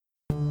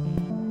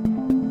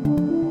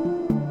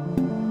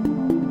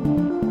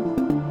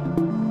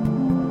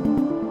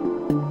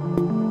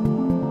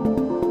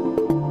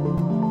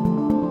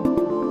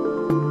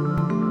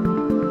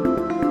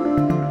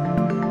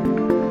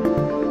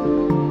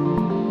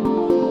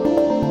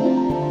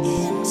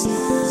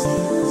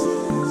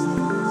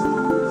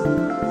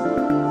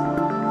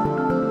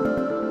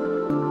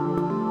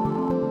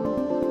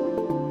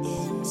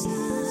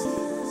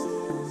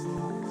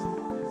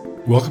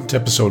Welcome to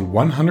episode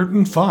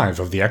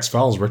 105 of the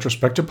X-Files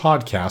Retrospective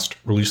Podcast,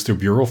 released through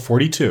Bureau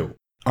 42.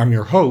 I'm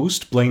your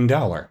host, Blaine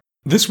Dowler.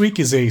 This week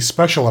is a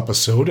special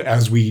episode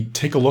as we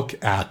take a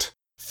look at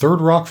Third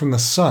Rock from the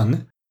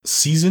Sun,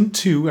 Season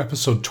 2,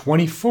 Episode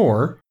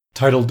 24,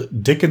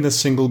 titled Dick and the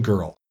Single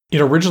Girl. It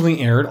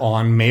originally aired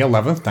on May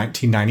 11th,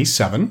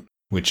 1997,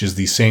 which is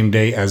the same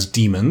day as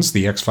Demons,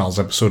 the X-Files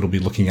episode we'll be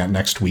looking at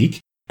next week,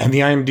 and the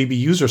IMDb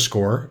user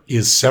score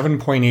is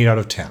 7.8 out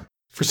of 10.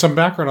 For some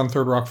background on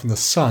Third Rock from the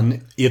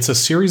Sun, it's a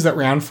series that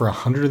ran for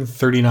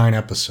 139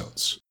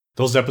 episodes.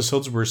 Those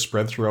episodes were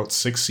spread throughout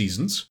 6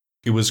 seasons.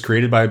 It was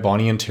created by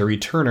Bonnie and Terry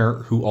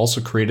Turner, who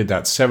also created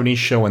That 70s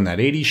Show and That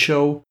 80s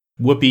Show,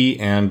 Whoopi,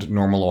 and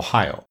Normal,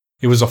 Ohio.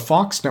 It was a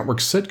Fox network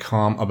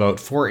sitcom about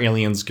 4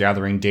 aliens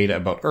gathering data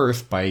about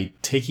Earth by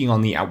taking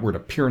on the outward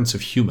appearance of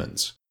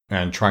humans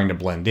and trying to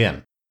blend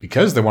in.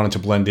 Because they wanted to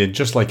blend in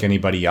just like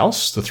anybody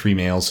else, the 3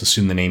 males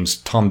assume the names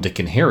Tom, Dick,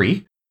 and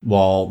Harry,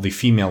 while the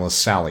female is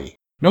Sally.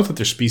 Note that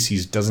their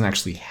species doesn't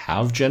actually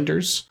have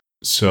genders,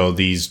 so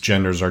these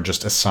genders are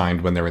just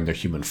assigned when they're in their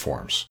human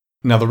forms.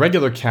 Now, the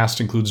regular cast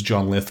includes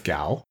John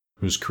Lithgow,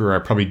 whose career I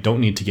probably don't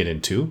need to get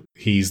into.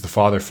 He's the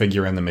father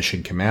figure and the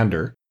mission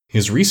commander.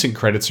 His recent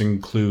credits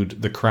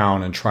include The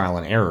Crown and Trial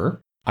and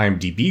Error.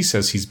 IMDb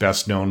says he's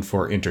best known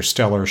for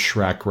Interstellar,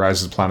 Shrek,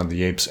 Rise of the Planet of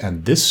the Apes,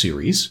 and this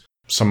series.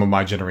 Some of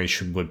my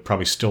generation would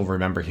probably still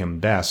remember him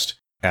best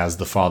as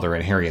the father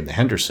in Harry and the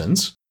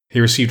Hendersons. He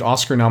received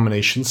Oscar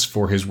nominations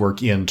for his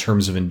work in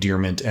Terms of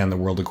Endearment and The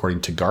World According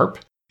to Garp.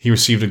 He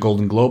received a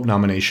Golden Globe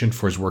nomination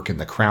for his work in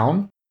The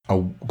Crown,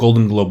 a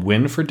Golden Globe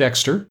win for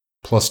Dexter,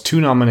 plus 2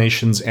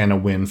 nominations and a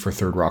win for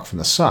Third Rock from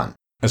the Sun.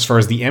 As far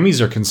as the Emmys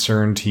are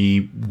concerned,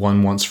 he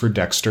won once for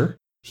Dexter.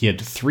 He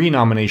had 3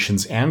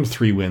 nominations and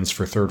 3 wins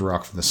for Third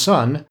Rock from the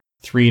Sun,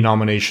 3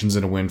 nominations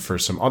and a win for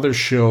some other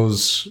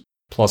shows,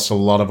 plus a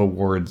lot of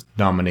award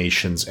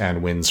nominations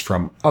and wins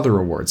from other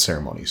award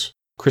ceremonies.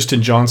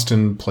 Kristen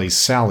Johnston plays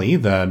Sally,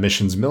 the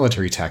mission's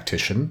military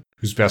tactician,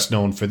 who's best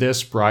known for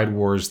this, Bride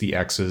Wars, The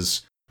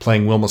X's,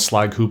 playing Wilma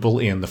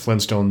Slaghoople in The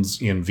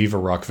Flintstones in Viva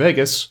Rock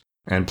Vegas,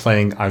 and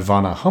playing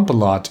Ivana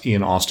Humpalot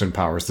in Austin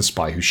Powers, The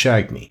Spy Who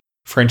Shagged Me.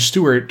 French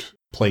Stewart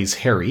plays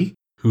Harry,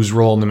 whose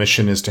role in the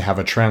mission is to have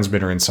a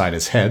transmitter inside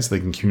his head so they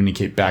can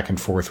communicate back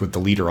and forth with the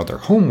leader of their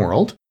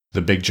homeworld,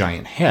 the Big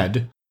Giant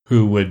Head,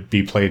 who would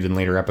be played in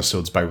later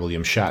episodes by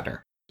William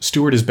Shatner.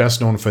 Stewart is best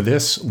known for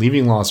this,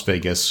 Leaving Las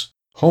Vegas,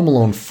 Home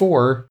Alone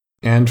 4,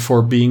 and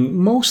for being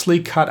mostly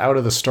cut out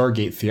of the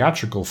Stargate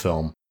theatrical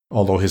film,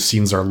 although his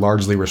scenes are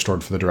largely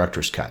restored for the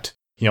director's cut.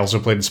 He also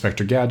played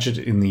Inspector Gadget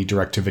in the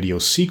direct-to-video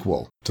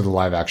sequel to the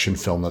live-action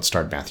film that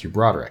starred Matthew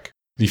Broderick.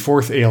 The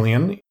 4th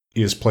alien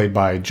is played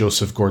by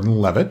Joseph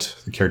Gordon-Levitt.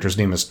 The character's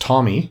name is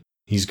Tommy.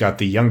 He's got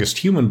the youngest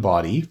human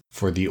body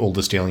for the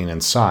oldest alien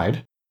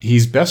inside.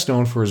 He's best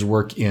known for his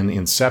work in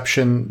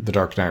Inception, The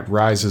Dark Knight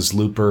Rises,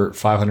 Looper,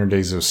 500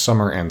 Days of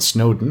Summer, and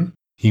Snowden.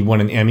 He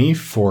won an Emmy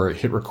for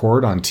Hit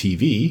Record on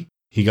TV.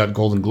 He got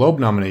Golden Globe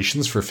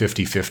nominations for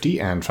 50/50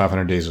 and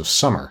 500 Days of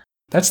Summer.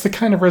 That's the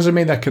kind of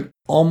resume that could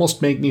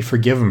almost make me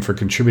forgive him for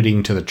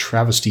contributing to the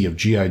travesty of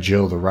G.I.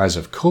 Joe, The Rise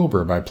of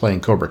Cobra by playing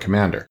Cobra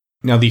Commander.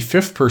 Now, the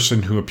 5th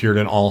person who appeared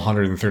in all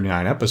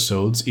 139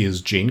 episodes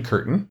is Jane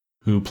Curtin,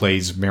 who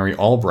plays Mary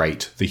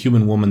Albright, the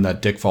human woman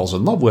that Dick falls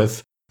in love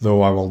with,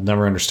 though I will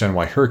never understand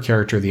why her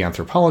character, the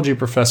anthropology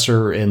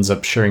professor, ends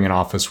up sharing an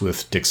office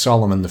with Dick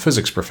Solomon, the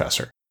physics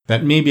professor.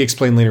 That may be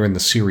explained later in the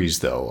series,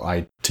 though.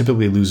 I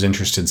typically lose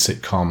interest in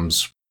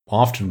sitcoms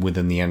often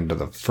within the end of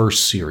the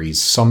first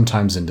series,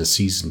 sometimes into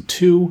season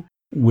 2,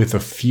 with a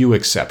few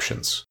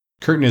exceptions.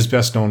 Curtin is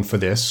best known for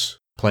this,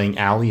 playing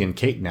Allie in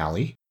Kate and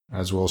Allie,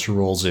 as well as her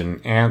roles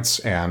in Ants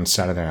and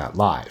Saturday Night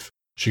Live.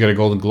 She got a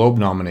Golden Globe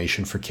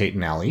nomination for Kate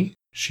and Allie.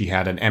 She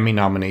had an Emmy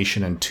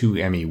nomination and 2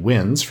 Emmy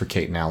wins for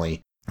Kate and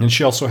Allie. And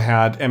she also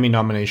had Emmy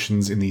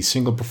nominations in the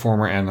single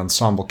performer and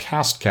ensemble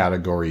cast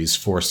categories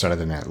for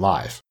Saturday Night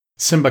Live.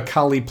 Simba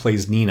Kali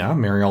plays Nina,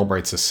 Mary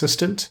Albright's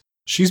assistant.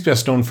 She's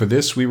best known for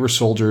this, We Were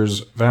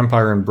Soldiers,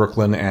 Vampire in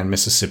Brooklyn, and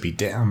Mississippi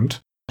Damned.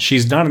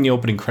 She's not in the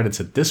opening credits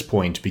at this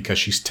point because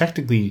she's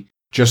technically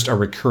just a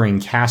recurring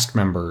cast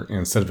member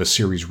instead of a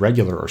series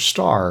regular or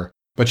star,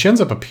 but she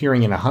ends up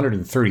appearing in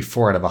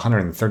 134 out of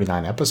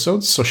 139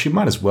 episodes, so she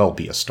might as well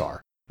be a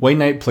star. Wayne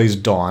Knight plays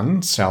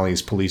Dawn,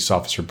 Sally's police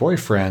officer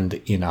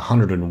boyfriend, in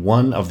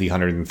 101 of the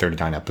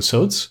 139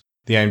 episodes.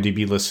 The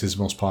IMDb lists his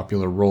most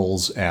popular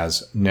roles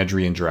as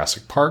Nedry in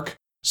Jurassic Park,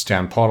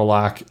 Stan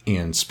Podolak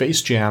in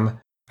Space Jam,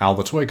 Al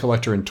the Toy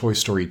Collector in Toy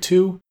Story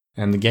 2,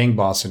 and the gang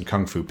boss in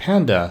Kung Fu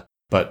Panda,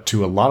 but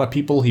to a lot of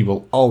people he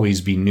will always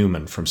be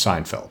Newman from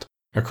Seinfeld.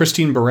 Now,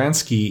 Christine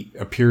Baranski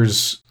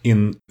appears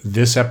in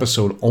this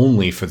episode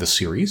only for the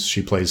series.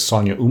 She plays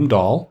Sonia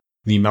Umdahl,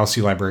 the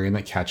mousy librarian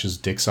that catches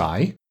Dick's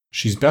eye.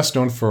 She's best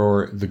known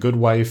for The Good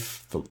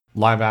Wife, the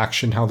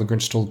live-action How the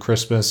Grinch Stole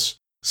Christmas,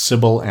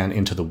 Sybil, and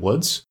Into the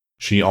Woods.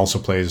 She also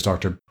plays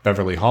Dr.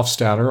 Beverly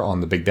Hofstadter on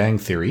The Big Bang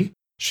Theory.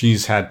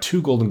 She's had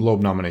 2 Golden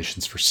Globe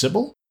nominations for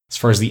Sybil. As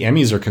far as the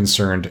Emmys are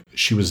concerned,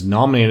 she was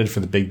nominated for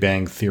The Big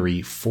Bang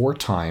Theory 4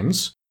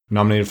 times,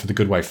 nominated for The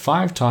Good Wife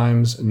 5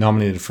 times,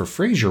 nominated for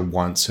Frasier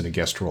once in a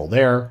guest role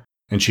there,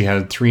 and she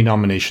had 3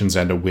 nominations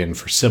and a win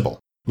for Sybil.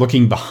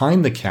 Looking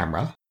behind the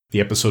camera,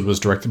 the episode was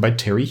directed by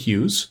Terry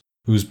Hughes,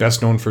 who's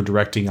best known for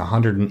directing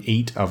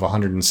 108 of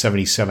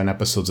 177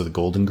 episodes of The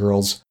Golden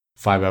Girls,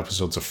 5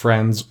 episodes of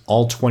Friends,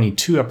 all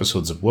 22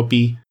 episodes of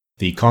Whoopi,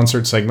 the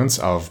concert segments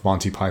of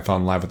Monty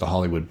Python Live at the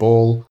Hollywood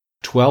Bowl,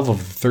 12 of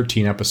the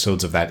 13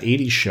 episodes of That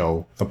 80s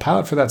Show, the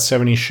pilot for That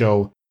 70s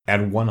Show,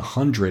 and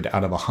 100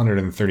 out of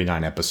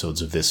 139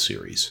 episodes of this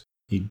series.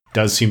 He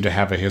does seem to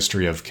have a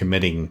history of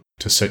committing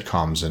to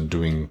sitcoms and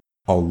doing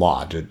a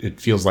lot. It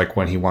feels like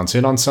when he wants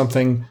in on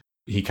something,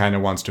 he kind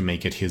of wants to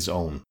make it his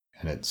own.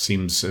 And it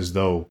seems as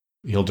though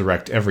he'll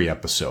direct every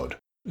episode,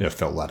 if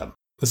they'll let him.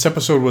 This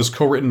episode was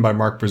co-written by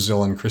Mark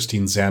Brazil and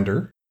Christine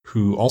Zander,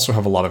 who also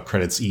have a lot of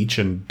credits each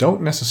and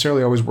don't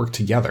necessarily always work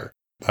together.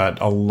 But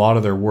a lot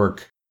of their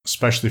work,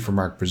 especially for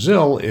Mark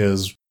Brazil,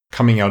 is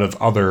coming out of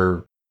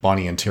other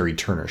Bonnie and Terry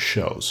Turner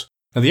shows.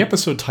 Now, the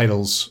episode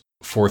titles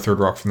for Third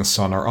Rock from the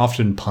Sun are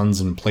often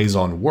puns and plays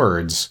on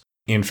words.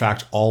 In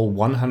fact, all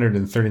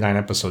 139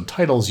 episode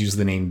titles use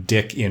the name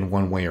Dick in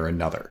one way or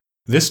another.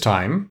 This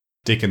time,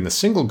 Dick and the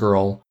Single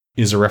Girl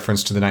is a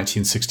reference to the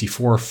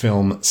 1964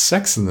 film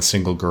Sex and the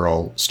Single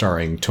Girl,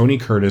 starring Tony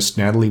Curtis,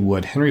 Natalie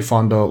Wood, Henry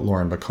Fonda,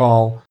 Lauren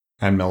Bacall,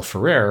 and Mel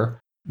Ferrer,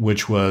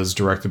 which was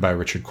directed by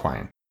Richard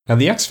Quine. Now,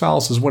 The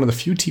X-Files is one of the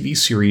few TV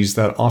series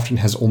that often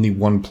has only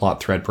one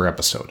plot thread per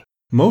episode.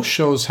 Most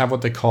shows have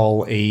what they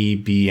call A,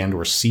 B, and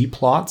or C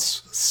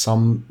plots.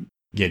 Some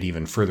get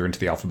even further into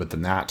the alphabet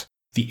than that.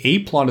 The A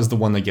plot is the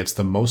one that gets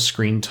the most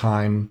screen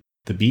time,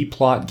 the B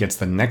plot gets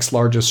the next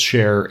largest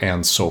share,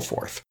 and so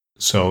forth.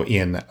 So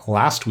in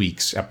last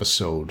week's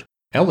episode,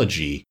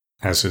 Elegy,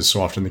 as is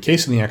so often the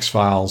case in The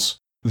X-Files,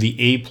 the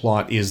A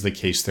plot is the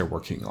case they're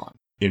working on.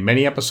 In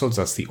many episodes,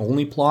 that's the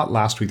only plot.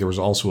 Last week, there was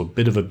also a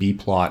bit of a B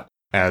plot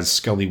as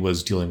Scully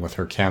was dealing with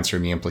her cancer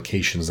and the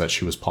implications that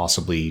she was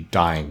possibly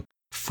dying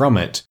from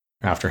it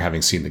after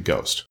having seen the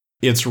ghost.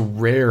 It's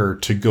rare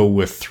to go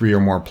with 3 or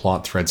more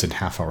plot threads in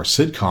half-hour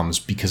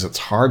sitcoms because it's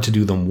hard to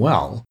do them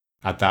well.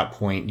 At that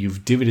point,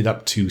 you've divvied it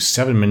up to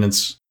 7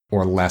 minutes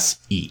or less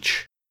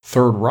each.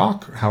 Third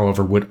Rock,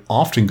 however, would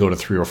often go to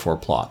 3 or 4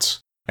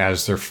 plots,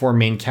 as their 4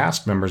 main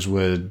cast members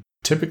would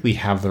typically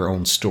have their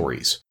own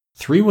stories.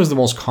 3 was the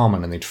most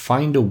common, and they'd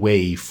find a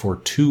way for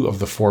 2 of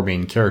the 4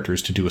 main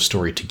characters to do a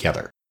story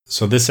together.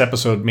 So this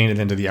episode made it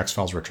into the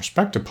X-Files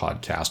Retrospective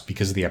podcast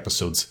because of the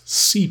episode's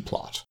C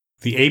plot.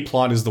 The A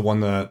plot is the one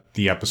that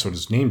the episode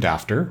is named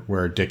after,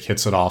 where Dick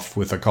hits it off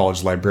with a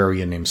college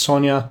librarian named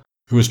Sonia,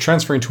 who is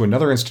transferring to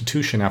another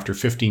institution after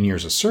 15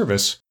 years of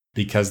service,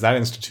 because that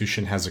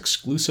institution has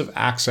exclusive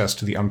access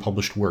to the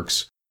unpublished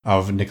works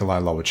of Nikolai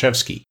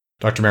Lobachevsky.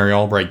 Dr. Mary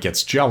Albright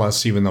gets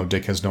jealous, even though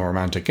Dick has no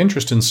romantic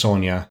interest in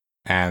Sonia,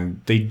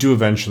 and they do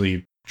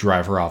eventually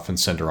drive her off and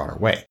send her on her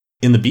way.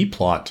 In the B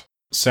plot,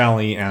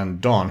 Sally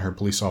and Don, her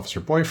police officer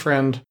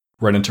boyfriend,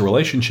 run into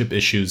relationship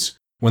issues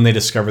when they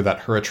discover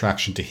that her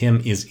attraction to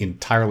him is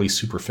entirely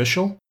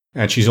superficial,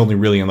 and she's only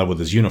really in love with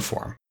his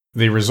uniform.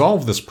 They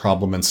resolve this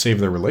problem and save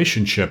their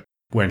relationship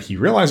when he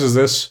realizes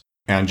this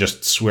and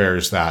just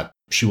swears that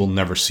she will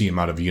never see him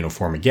out of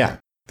uniform again.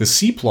 The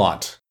C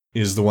plot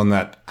is the one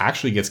that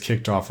actually gets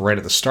kicked off right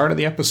at the start of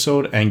the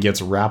episode and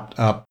gets wrapped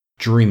up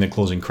during the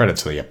closing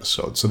credits of the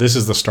episode. So this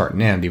is the start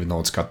and end, even though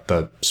it's got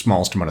the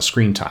smallest amount of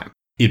screen time.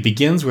 It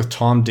begins with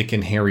Tom, Dick,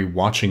 and Harry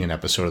watching an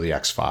episode of The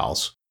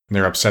X-Files.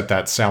 They're upset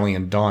that Sally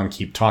and Dawn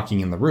keep talking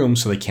in the room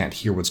so they can't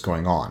hear what's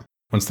going on.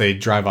 Once they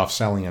drive off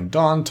Sally and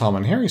Dawn, Tom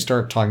and Harry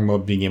start talking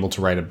about being able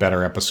to write a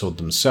better episode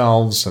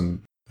themselves,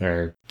 and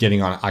they're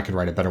getting on, I could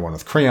write a better one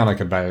with crayon, I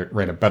could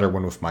write a better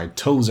one with my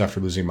toes after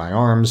losing my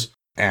arms.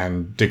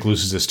 And Dick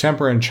loses his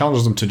temper and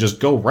challenges them to just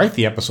go write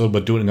the episode,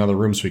 but do it in another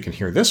room so we can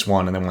hear this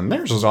one, and then when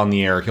theirs is on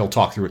the air, he'll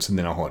talk through it so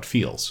they know how it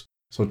feels.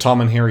 So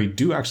Tom and Harry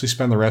do actually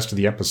spend the rest of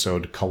the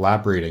episode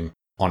collaborating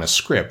on a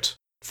script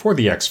for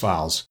The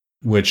X-Files,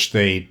 which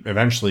they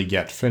eventually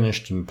get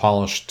finished and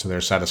polished to their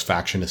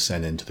satisfaction to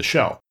send into the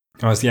show.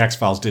 Now, as The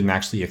X-Files didn't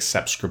actually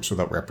accept scripts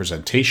without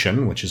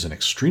representation, which is an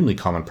extremely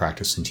common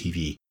practice in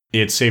TV,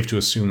 it's safe to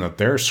assume that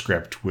their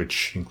script,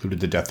 which included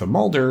the death of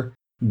Mulder,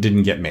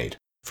 didn't get made.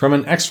 From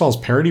an X-Files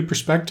parody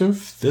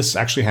perspective, this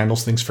actually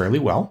handles things fairly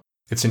well.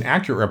 It's an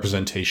accurate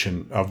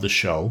representation of the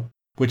show,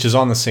 which is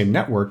on the same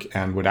network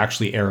and would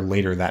actually air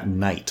later that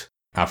night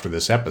after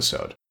this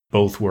episode.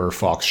 Both were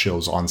Fox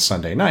shows on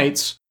Sunday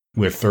nights,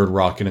 with Third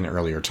Rock in an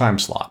earlier time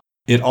slot.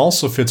 It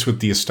also fits with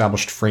the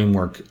established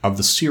framework of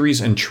the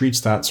series and treats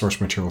that source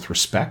material with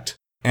respect,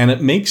 and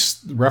it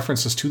makes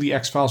references to the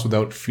X-Files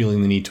without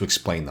feeling the need to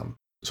explain them.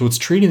 So it's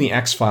treating the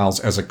X-Files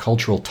as a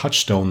cultural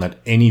touchstone that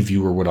any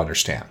viewer would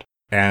understand.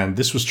 And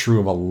this was true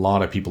of a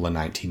lot of people in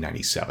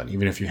 1997.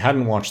 Even if you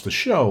hadn't watched the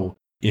show,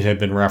 it had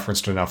been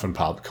referenced enough in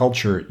pop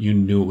culture, you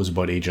knew it was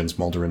about agents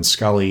Mulder and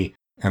Scully,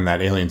 and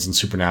that aliens and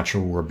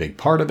supernatural were a big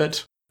part of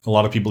it. A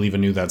lot of people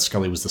even knew that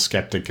Scully was the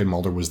skeptic and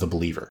Mulder was the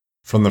believer.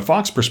 From the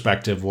Fox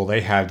perspective, well,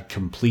 they had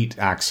complete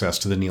access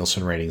to the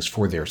Nielsen ratings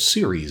for their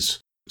series,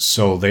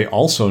 so they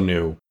also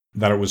knew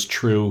that it was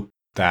true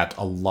that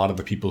a lot of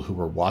the people who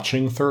were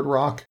watching Third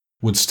Rock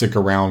would stick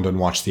around and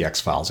watch the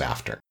X-Files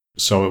after.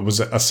 So it was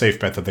a safe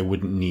bet that they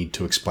wouldn't need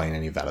to explain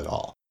any of that at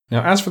all.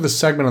 Now, as for the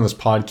segment on this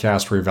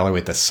podcast where we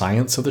evaluate the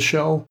science of the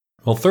show,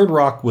 well, Third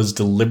Rock was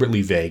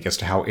deliberately vague as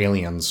to how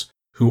aliens,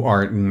 who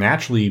are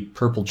naturally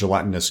purple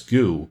gelatinous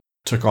goo,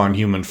 took on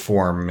human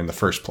form in the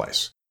first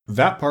place.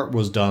 That part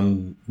was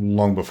done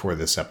long before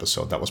this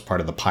episode. That was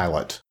part of the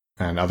pilot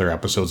and other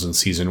episodes in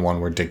Season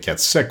 1 where Dick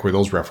gets sick, where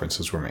those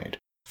references were made.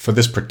 For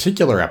this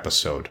particular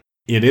episode,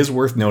 it is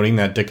worth noting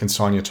that Dick and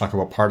Sonia talk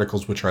about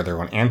particles which are their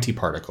own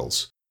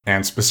antiparticles,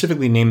 and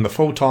specifically name the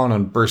photon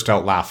and burst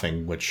out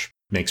laughing, which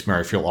makes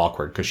Mary feel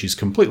awkward because she's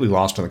completely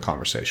lost in the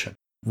conversation.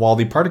 While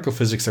the particle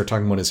physics they're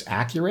talking about is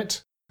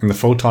accurate, and the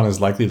photon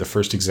is likely the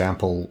first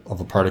example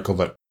of a particle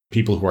that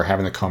people who are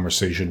having the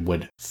conversation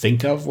would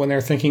think of when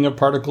they're thinking of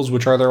particles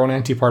which are their own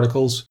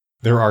antiparticles,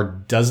 there are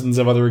dozens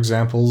of other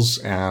examples,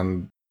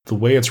 and the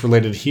way it's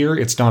related here,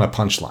 it's not a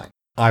punchline.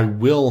 I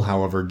will,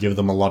 however, give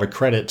them a lot of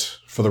credit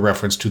for the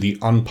reference to the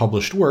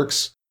unpublished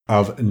works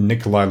of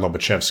Nikolai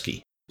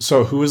Lobachevsky.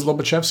 So who is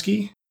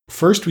Lobachevsky?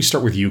 First, we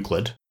start with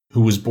Euclid,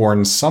 who was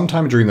born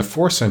sometime during the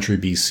 4th century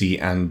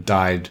BC and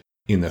died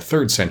in the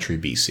 3rd century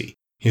BC.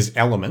 His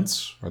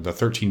Elements, or the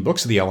 13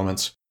 books of the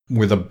Elements,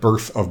 were the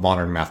birth of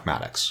modern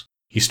mathematics.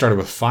 He started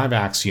with 5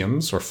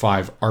 axioms, or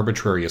 5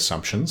 arbitrary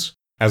assumptions,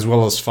 as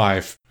well as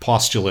 5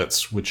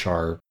 postulates, which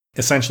are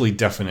essentially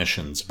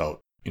definitions about,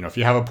 if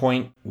you have a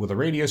point with a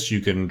radius, you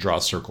can draw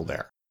a circle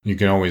there. You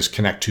can always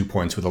connect 2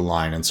 points with a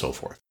line and so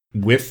forth.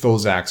 With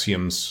those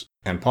axioms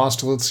and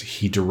postulates,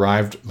 he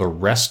derived the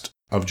rest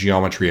of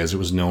geometry as it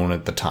was known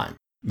at the time.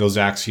 Those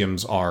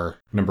axioms are,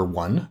 number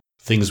 1,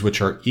 things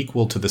which are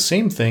equal to the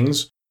same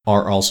things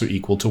are also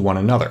equal to one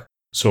another.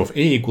 So if A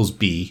equals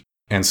B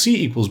and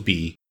C equals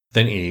B,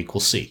 then A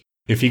equals C.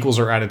 If equals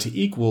are added to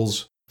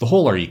equals, the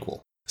whole are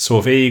equal. So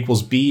if A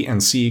equals B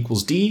and C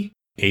equals D,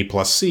 A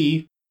plus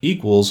C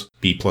equals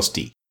B plus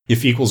D.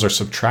 If equals are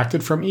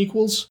subtracted from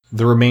equals,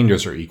 the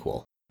remainders are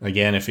equal.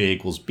 Again, if A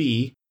equals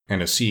B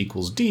and if C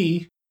equals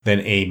D, then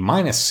A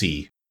minus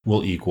C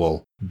will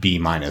equal B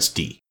minus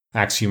D.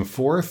 Axiom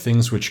 4,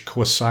 things which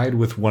coincide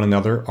with one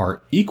another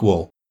are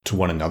equal to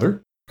one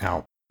another.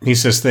 Now, he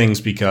says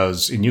things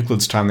because in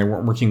Euclid's time they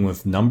weren't working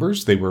with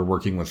numbers, they were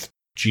working with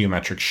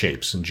geometric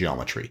shapes and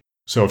geometry.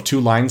 So if 2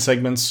 line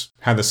segments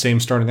had the same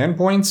start and end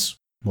points,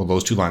 well,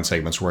 those 2 line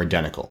segments were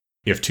identical.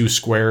 If 2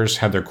 squares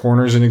had their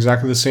corners in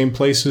exactly the same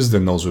places,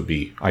 then those would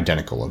be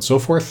identical and so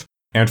forth.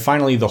 And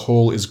finally, the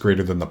whole is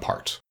greater than the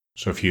part.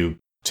 So if you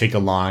take a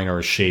line or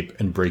a shape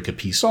and break a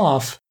piece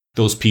off,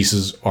 those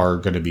pieces are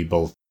going to be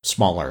both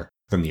smaller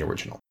than the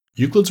original.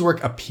 Euclid's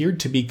work appeared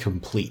to be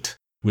complete,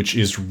 which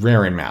is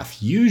rare in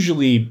math.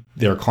 Usually,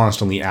 they're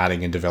constantly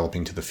adding and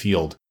developing to the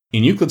field.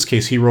 In Euclid's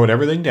case, he wrote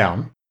everything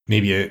down,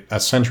 maybe a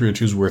century or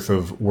two's worth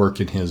of work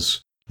in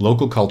his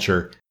local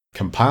culture,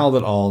 compiled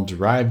it all,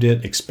 derived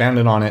it,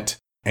 expanded on it,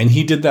 and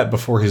he did that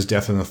before his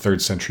death in the 3rd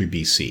century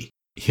BC.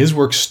 His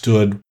work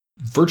stood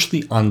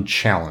virtually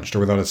unchallenged, or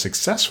without a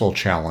successful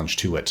challenge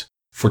to it,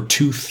 for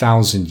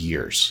 2,000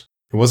 years.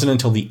 It wasn't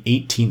until the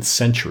 18th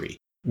century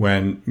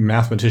when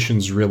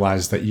mathematicians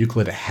realized that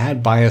Euclid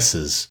had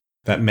biases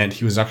that meant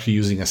he was actually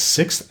using a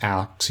 6th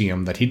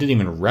axiom that he didn't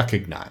even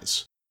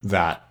recognize,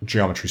 that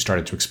geometry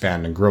started to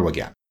expand and grow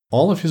again.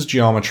 All of his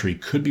geometry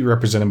could be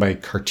represented by a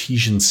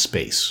Cartesian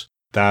space.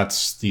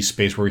 That's the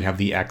space where we have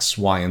the x,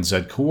 y, and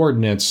z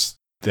coordinates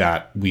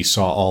that we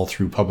saw all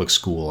through public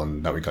school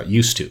and that we got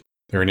used to.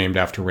 They were named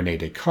after René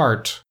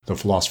Descartes, the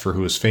philosopher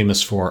who is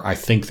famous for "I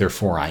think,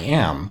 therefore I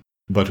am,"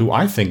 but who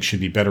I think should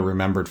be better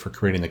remembered for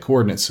creating the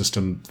coordinate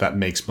system that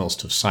makes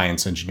most of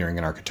science, engineering,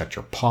 and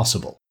architecture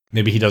possible.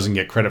 Maybe he doesn't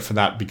get credit for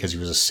that because he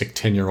was a sick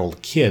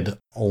 10-year-old kid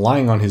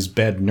lying on his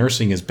bed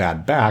nursing his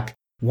bad back,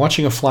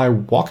 watching a fly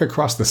walk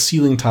across the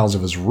ceiling tiles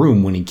of his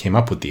room when he came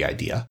up with the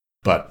idea.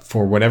 But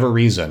for whatever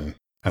reason,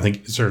 I think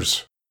he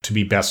deserves to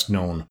be best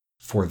known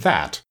for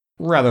that,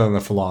 rather than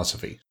the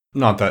philosophy.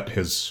 Not that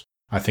his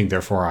 "I think,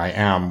 therefore I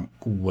am"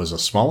 was a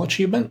small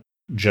achievement,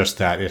 just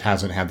that it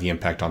hasn't had the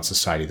impact on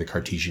society the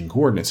Cartesian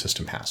coordinate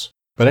system has.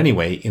 But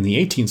anyway, in the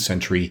 18th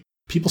century,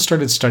 people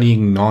started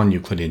studying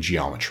non-Euclidean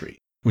geometry,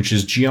 which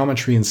is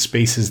geometry in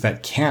spaces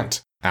that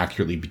can't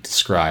accurately be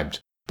described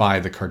by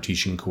the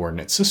Cartesian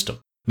coordinate system.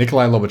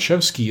 Nikolai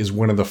Lobachevsky is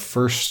one of the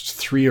first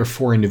 3 or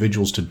 4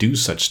 individuals to do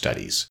such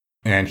studies,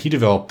 and he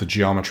developed the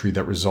geometry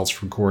that results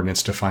from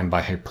coordinates defined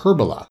by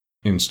hyperbola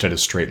instead of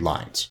straight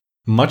lines.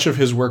 Much of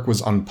his work was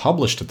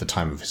unpublished at the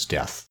time of his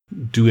death,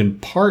 due in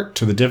part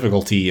to the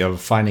difficulty of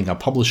finding a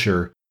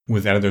publisher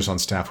with editors on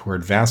staff who are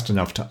advanced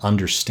enough to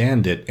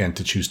understand it and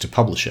to choose to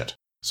publish it.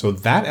 So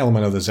that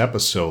element of this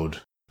episode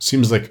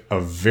seems like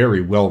a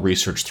very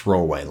well-researched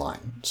throwaway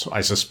line. So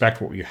I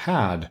suspect what we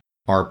had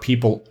are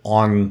people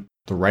on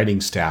the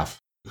writing staff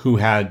who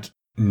had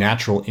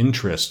natural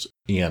interest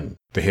in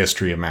the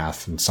history of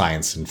math and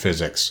science and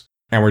physics,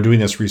 and were doing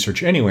this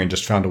research anyway and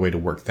just found a way to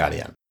work that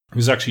in.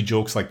 There's actually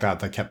jokes like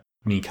that that kept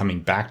me coming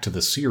back to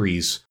the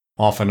series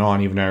off and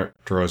on, even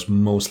after I was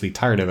mostly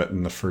tired of it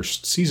in the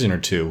first season or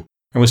 2,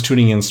 and was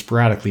tuning in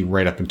sporadically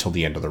right up until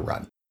the end of the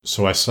run.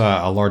 So I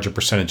saw a larger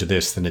percentage of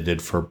this than it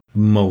did for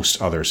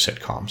most other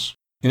sitcoms.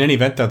 In any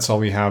event, that's all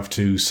we have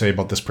to say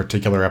about this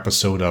particular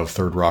episode of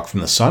Third Rock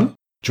from the Sun.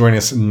 Join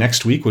us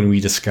next week when we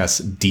discuss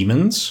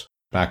Demons,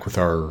 back with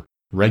our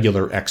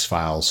regular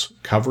X-Files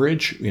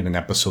coverage in an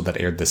episode that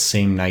aired the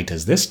same night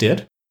as this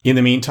did. In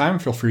the meantime,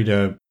 feel free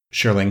to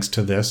share links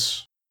to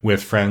this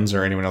with friends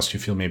or anyone else you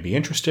feel may be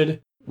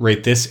interested.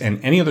 Rate this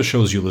and any other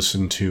shows you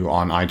listen to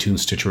on iTunes,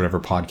 Stitcher, whatever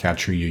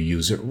podcatcher you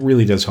use. It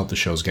really does help the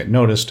shows get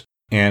noticed.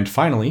 And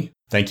finally,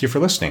 thank you for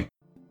listening.